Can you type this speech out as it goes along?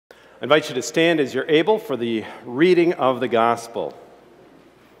I invite you to stand as you're able for the reading of the Gospel.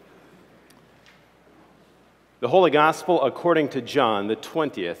 The Holy Gospel according to John, the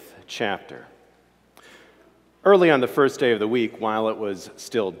 20th chapter. Early on the first day of the week, while it was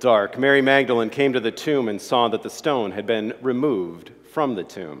still dark, Mary Magdalene came to the tomb and saw that the stone had been removed from the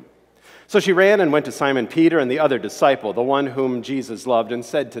tomb. So she ran and went to Simon Peter and the other disciple, the one whom Jesus loved, and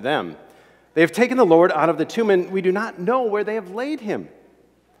said to them, "They have taken the Lord out of the tomb, and we do not know where they have laid him."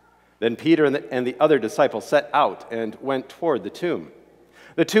 Then Peter and the other disciple set out and went toward the tomb.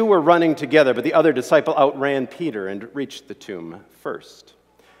 The two were running together, but the other disciple outran Peter and reached the tomb first.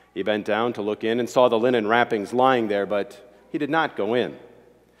 He bent down to look in and saw the linen wrappings lying there, but he did not go in.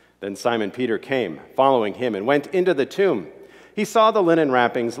 Then Simon Peter came, following him, and went into the tomb. He saw the linen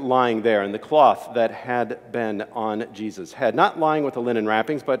wrappings lying there, and the cloth that had been on Jesus' head, not lying with the linen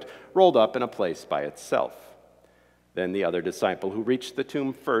wrappings, but rolled up in a place by itself. Then the other disciple who reached the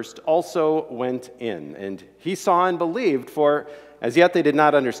tomb first also went in, and he saw and believed, for as yet they did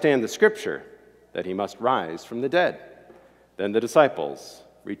not understand the scripture, that he must rise from the dead. Then the disciples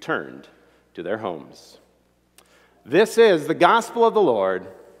returned to their homes. This is the gospel of the Lord.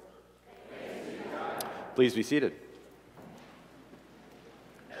 Please be seated.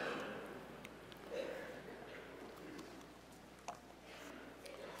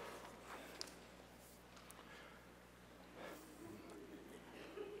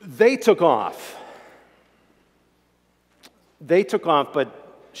 They took off. But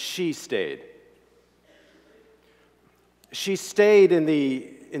she stayed. She stayed in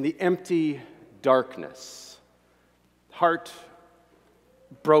the empty darkness, heart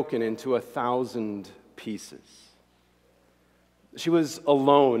broken into 1,000 pieces. She was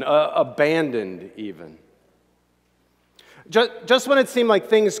alone, abandoned even. Just when it seemed like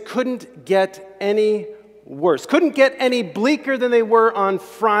things couldn't get any worse, couldn't get any bleaker than they were on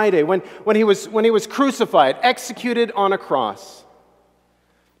Friday when he was crucified, executed on a cross.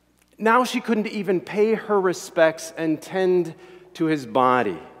 Now she couldn't even pay her respects and tend to his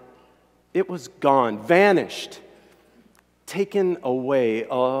body. It was gone, vanished, taken away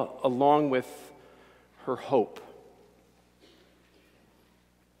along with her hope.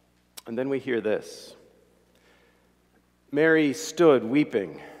 And then we hear this. Mary stood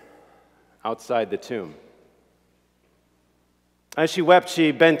weeping outside the tomb. As she wept,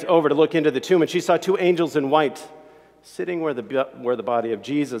 she bent over to look into the tomb, and she saw two angels in white sitting where the body of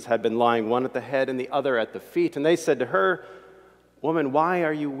Jesus had been lying, one at the head and the other at the feet. And they said to her, "Woman, why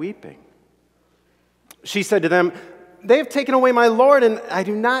are you weeping?" She said to them, "They have taken away my Lord, and I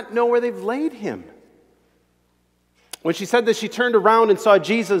do not know where they've laid him." When she said this, she turned around and saw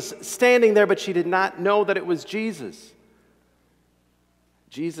Jesus standing there, but she did not know that it was Jesus.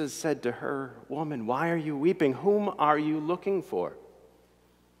 Jesus said to her, "Woman, why are you weeping? Whom are you looking for?"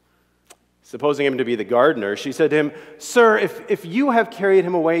 Supposing him to be the gardener, she said to him, "Sir, if you have carried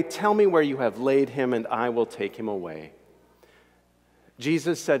him away, tell me where you have laid him, and I will take him away."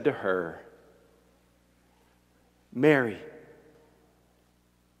 Jesus said to her, "Mary."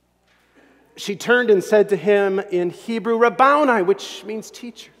 She turned and said to him in Hebrew, "Rabboni," which means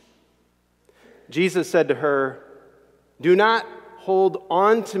teacher. Jesus said to her, "Do not hold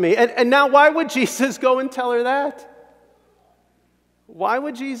on to me." And now why would Jesus go and tell her that? Why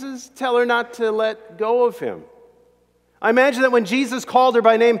would Jesus tell her not to let go of him? I imagine that when Jesus called her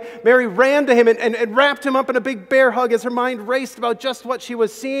by name, Mary ran to him and wrapped him up in a big bear hug as her mind raced about just what she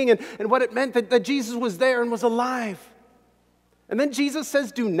was seeing and what it meant that Jesus was there and was alive. And then Jesus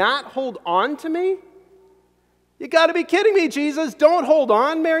says, "Do not hold on to me?" You got to be kidding me, Jesus. Don't hold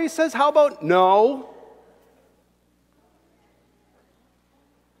on, Mary says. How about no?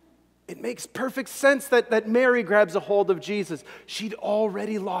 It makes perfect sense that Mary grabs a hold of Jesus. She'd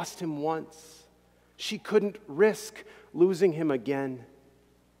already lost him once. She couldn't risk losing him again.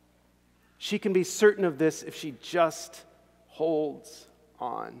 She can be certain of this if she just holds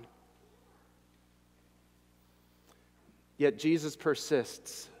on. Yet Jesus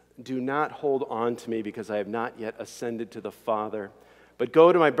persists, "Do not hold on to me because I have not yet ascended to the Father. But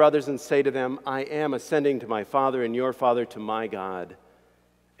go to my brothers and say to them, I am ascending to my Father and your Father, to my God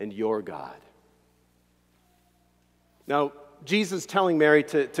and your God." Now, Jesus telling Mary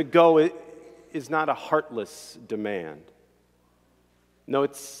to go is not a heartless demand. No,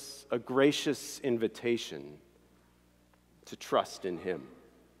 it's a gracious invitation to trust in him.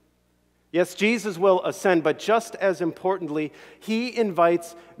 Yes, Jesus will ascend, but just as importantly, he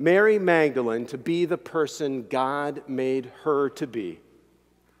invites Mary Magdalene to be the person God made her to be.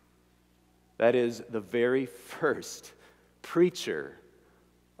 That is, the very first preacher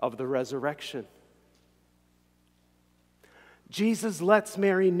of the resurrection. Jesus lets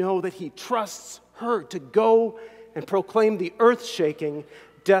Mary know that he trusts her to go and proclaim the earth-shaking,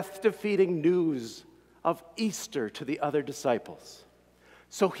 death-defeating news of Easter to the other disciples.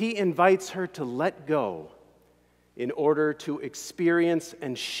 So he invites her to let go in order to experience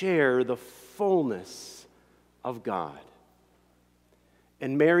and share the fullness of God.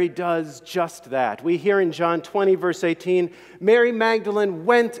 And Mary does just that. We hear in John 20, verse 18, Mary Magdalene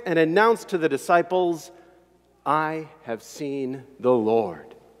went and announced to the disciples, I have seen the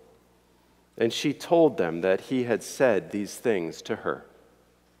Lord. And she told them that he had said these things to her.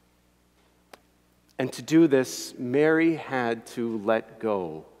 And to do this, Mary had to let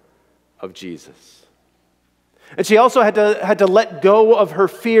go of Jesus. And she also had to let go of her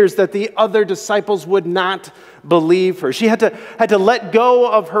fears that the other disciples would not believe her. She had to let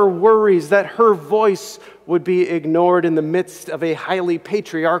go of her worries that her voice would be ignored in the midst of a highly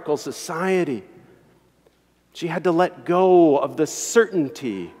patriarchal society. She had to let go of the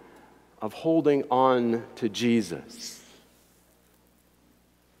certainty of holding on to Jesus.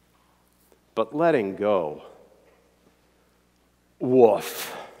 But letting go,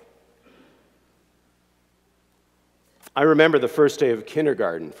 woof. I remember the first day of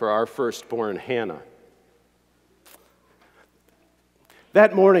kindergarten for our firstborn, Hannah.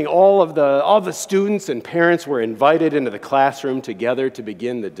 That morning, all the students and parents were invited into the classroom together to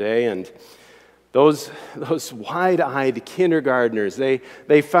begin the day, and those wide-eyed kindergartners,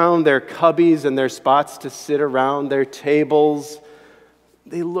 they found their cubbies and their spots to sit around their tables.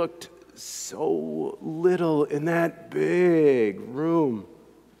 They looked so little in that big room.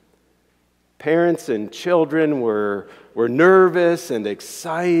 Parents and children were nervous and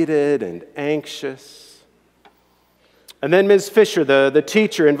excited and anxious. And then Ms. Fisher, the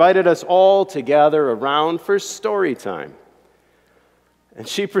teacher, invited us all to gather around for story time. And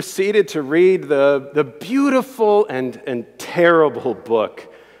she proceeded to read the beautiful and terrible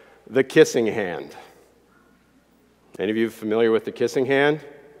book, The Kissing Hand. Any of you familiar with The Kissing Hand?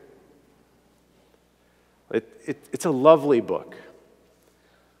 It's a lovely book.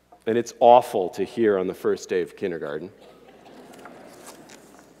 And it's awful to hear on the first day of kindergarten.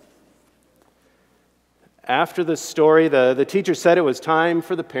 After the story, the teacher said it was time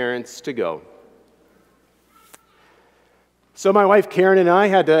for the parents to go. So my wife Karen and I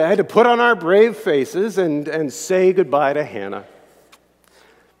had to put on our brave faces and say goodbye to Hannah.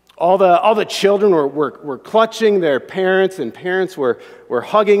 All the children were clutching their parents, and parents were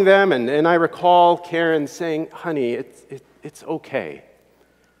hugging them. And I recall Karen saying, honey, it's okay.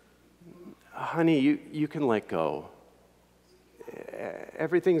 Honey, you can let go.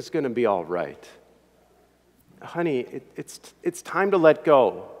 Everything's going to be all right. Honey, it's time to let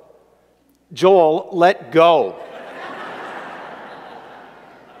go. Joel, let go.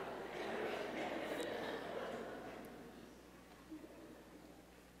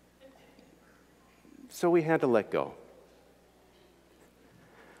 So we had to let go.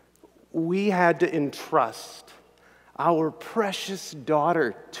 We had to entrust our precious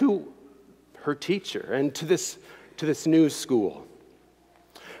daughter to her teacher and to this new school.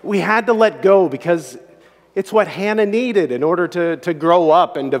 We had to let go because it's what Hannah needed in order to grow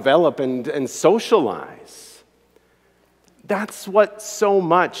up and develop and socialize. That's what so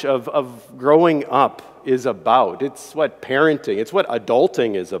much of growing up is about. It's what parenting, it's what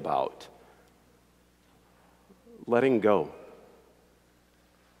adulting is about. Letting go.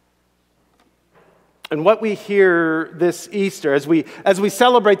 And what we hear this Easter, as we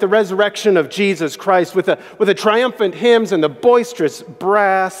celebrate the resurrection of Jesus Christ with the triumphant hymns and the boisterous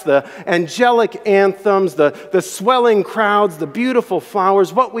brass, the angelic anthems, the swelling crowds, the beautiful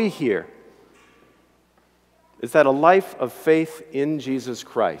flowers, what we hear is that a life of faith in Jesus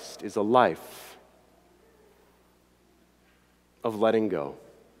Christ is a life of letting go.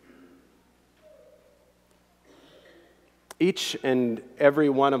 Each and every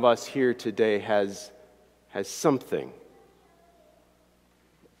one of us here today has something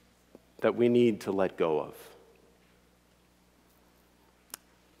that we need to let go of.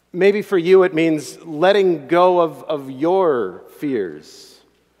 Maybe for you it means letting go of your fears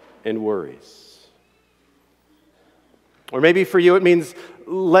and worries. Or maybe for you it means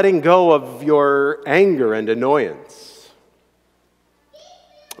letting go of your anger and annoyance.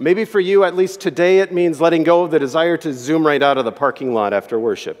 Maybe for you, at least today, it means letting go of the desire to zoom right out of the parking lot after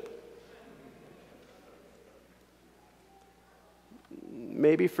worship.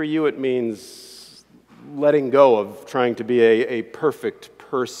 Maybe for you, it means letting go of trying to be a perfect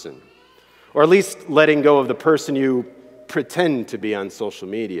person, or at least letting go of the person you pretend to be on social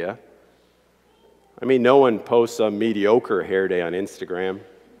media. I mean, no one posts a mediocre hair day on Instagram.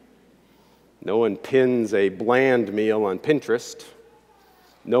 No one pins a bland meal on Pinterest.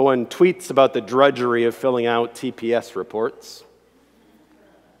 No one tweets about the drudgery of filling out TPS reports.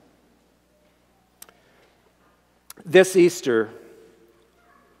 This Easter,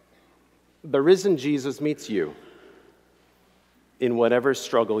 the risen Jesus meets you in whatever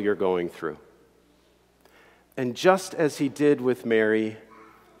struggle you're going through. And just as he did with Mary,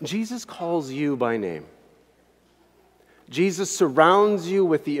 Jesus calls you by name. Jesus surrounds you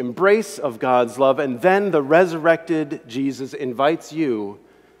with the embrace of God's love, and then the resurrected Jesus invites you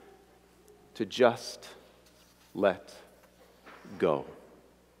to just let go.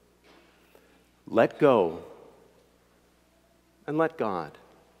 Let go and let God.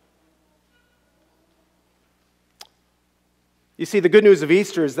 You see, the good news of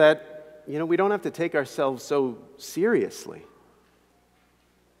Easter is that, we don't have to take ourselves so seriously.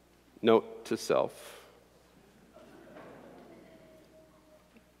 Note to self.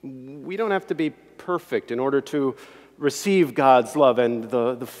 We don't have to be perfect in order to receive God's love and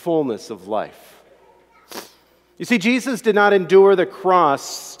the fullness of life. You see, Jesus did not endure the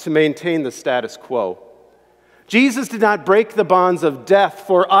cross to maintain the status quo. Jesus did not break the bonds of death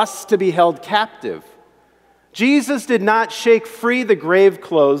for us to be held captive. Jesus did not shake free the grave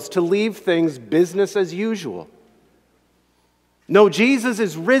clothes to leave things business as usual. No, Jesus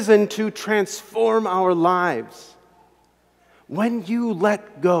is risen to transform our lives. When you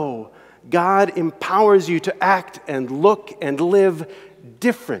let go, God empowers you to act and look and live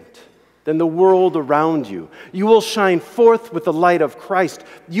different than the world around you. You will shine forth with the light of Christ.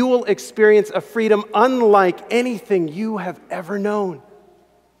 You will experience a freedom unlike anything you have ever known.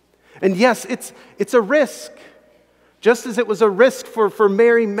 And yes, it's a risk. Just as it was a risk for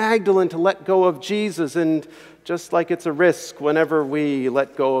Mary Magdalene to let go of Jesus, and just like it's a risk whenever we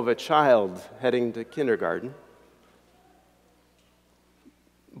let go of a child heading to kindergarten.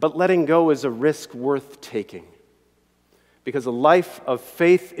 But letting go is a risk worth taking, because a life of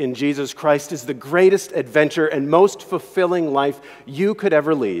faith in Jesus Christ is the greatest adventure and most fulfilling life you could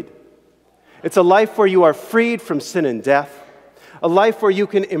ever lead. It's a life where you are freed from sin and death, a life where you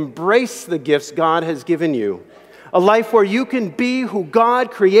can embrace the gifts God has given you, a life where you can be who God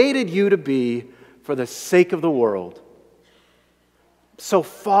created you to be for the sake of the world. So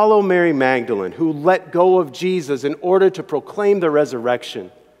follow Mary Magdalene, who let go of Jesus in order to proclaim the resurrection,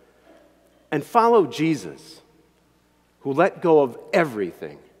 and follow Jesus, who let go of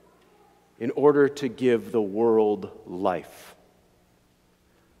everything in order to give the world life.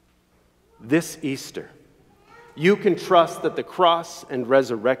 This Easter, you can trust that the cross and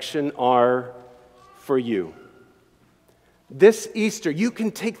resurrection are for you. This Easter, you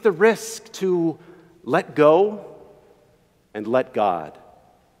can take the risk to let go and let God.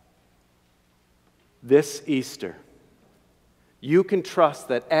 This Easter, you can trust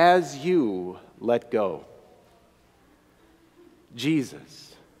that as you let go,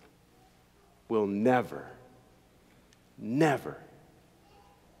 Jesus will never, never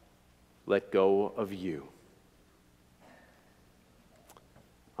let go of you.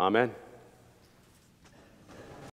 Amen.